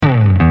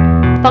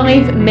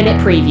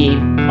5-minute preview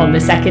on the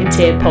Second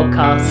Tier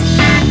podcast.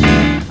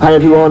 Hi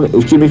everyone,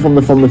 it's Jimmy from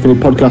the From the Finney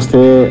podcast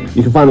here.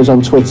 You can find us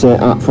on Twitter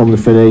at From the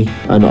Finney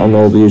and on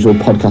all the usual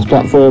podcast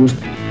platforms.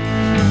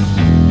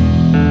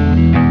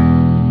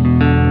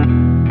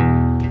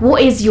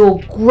 What is your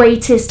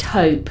greatest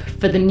hope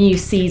for the new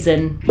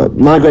season?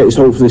 My greatest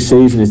hope for this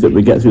season is that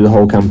we get through the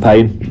whole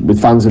campaign with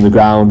fans in the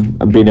ground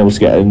and being able to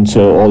get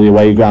into all the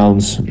away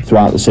grounds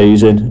throughout the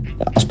season.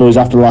 I suppose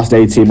after the last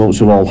 18 months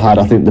we've all had,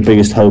 I think the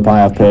biggest hope I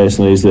have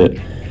personally is that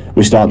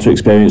we start to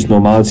experience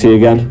normality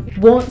again.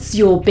 What's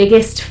your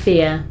biggest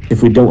fear?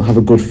 If we don't have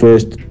a good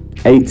first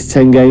 8 to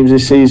 10 games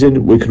this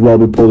season, we could well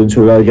be pulled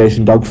into a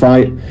relegation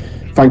dogfight.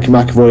 Frankie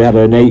McAvoy had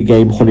an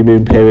 8-game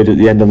honeymoon period at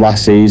the end of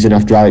last season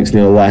after Alex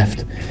Neil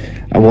left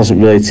and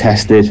wasn't really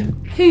tested.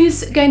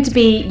 Who's going to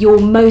be your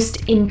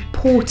most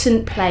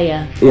important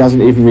player? He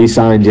hasn't even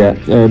re-signed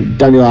yet.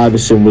 Daniel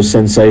Iverson was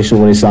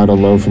sensational when he signed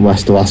on loan from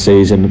Leicester last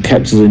season,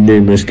 kept us in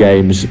numerous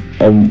games.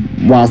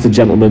 Whilst the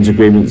gentleman's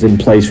agreement's in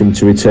place for him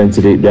to return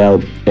to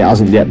Deepdale, it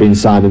hasn't yet been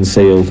signed and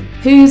sealed.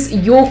 Who's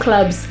your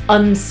club's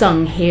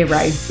unsung hero?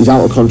 He's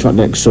out of contract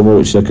next summer,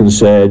 which is a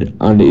concern,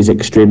 and he's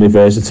extremely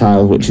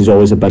versatile, which is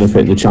always a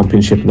benefit in the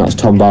Championship, and that's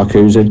Tom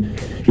Barkhuizen.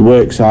 He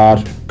works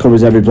hard,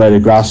 covers every blade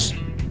of grass,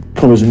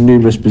 covers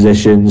numerous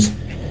positions,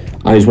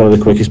 and he's one of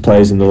the quickest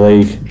players in the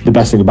league. The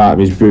best thing about him,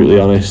 he's brutally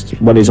honest.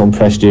 When he's on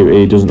press duty,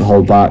 he doesn't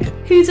hold back.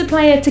 Who's a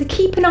player to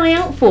keep an eye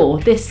out for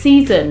this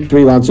season?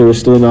 3 lads who are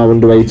still in our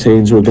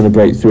under-18s who are going to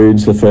break through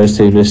into the first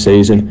team this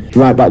season.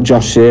 Right back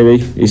Josh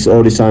Sheary, he's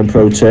already signed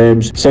pro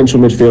terms.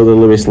 Central midfielder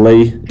Lewis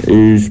Lee,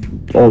 who's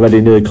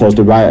already nearly caused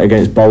a riot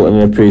against Bolton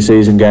in a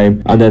pre-season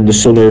game. And then the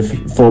son of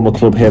former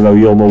club hero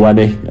Yulma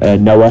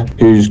Weni, Noah,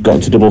 who's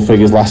got to double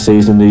figures last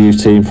season in the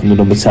youth team from the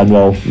number 10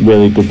 role.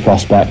 Really good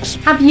prospects.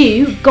 Have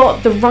you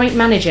got the right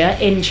manager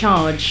in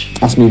charge?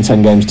 Ask me in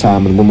 10 games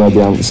time and we'll know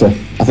the answer.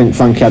 I think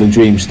Frankie had a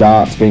dream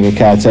start being a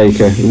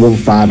caretaker. He won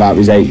 5 out of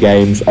his 8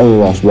 games, only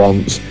lost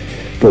once.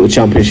 But the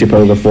Championship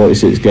over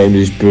 46 games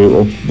is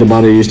brutal. The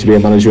man who used to be a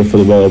manager for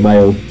the Royal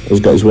Mail has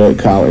got his work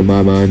cut out in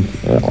my mind,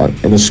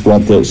 in a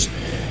squad that's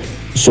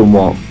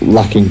somewhat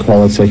lacking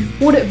quality.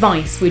 What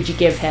advice would you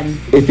give him?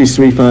 If his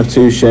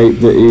 3-5-2 shape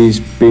that he's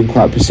been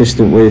quite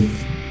persistent with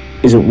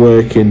isn't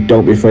working,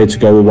 don't be afraid to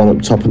go with one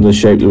up top in the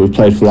shape that we've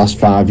played for the last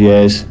 5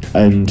 years,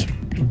 and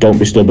don't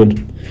be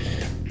stubborn.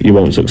 You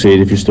won't succeed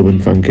if you're stubborn,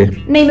 Frankie.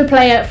 Name a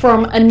player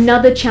from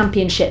another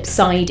Championship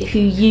side who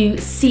you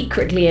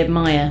secretly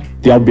admire.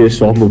 The obvious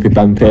one would be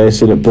Ben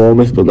Pearson at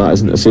Bournemouth, but that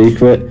isn't a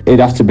secret. He'd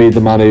have to be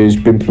the man who's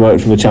been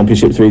promoted from the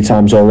Championship 3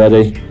 times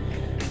already.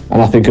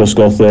 And I think he'll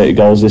score 30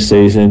 goals this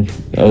season,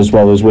 as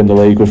well as win the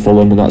league with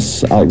Fulham, and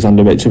that's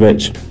Alexander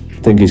Mitrovic.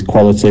 I think he's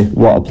quality.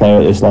 What a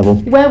player at this level.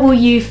 Where will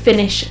you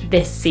finish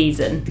this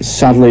season?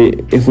 Sadly,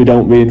 if we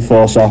don't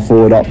reinforce our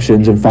forward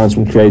options and find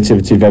some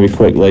creativity very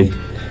quickly,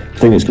 I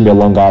think it's going to be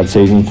a long, hard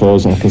season for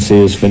us, and I can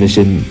see us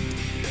finishing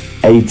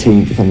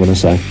 18th, I'm going to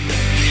say.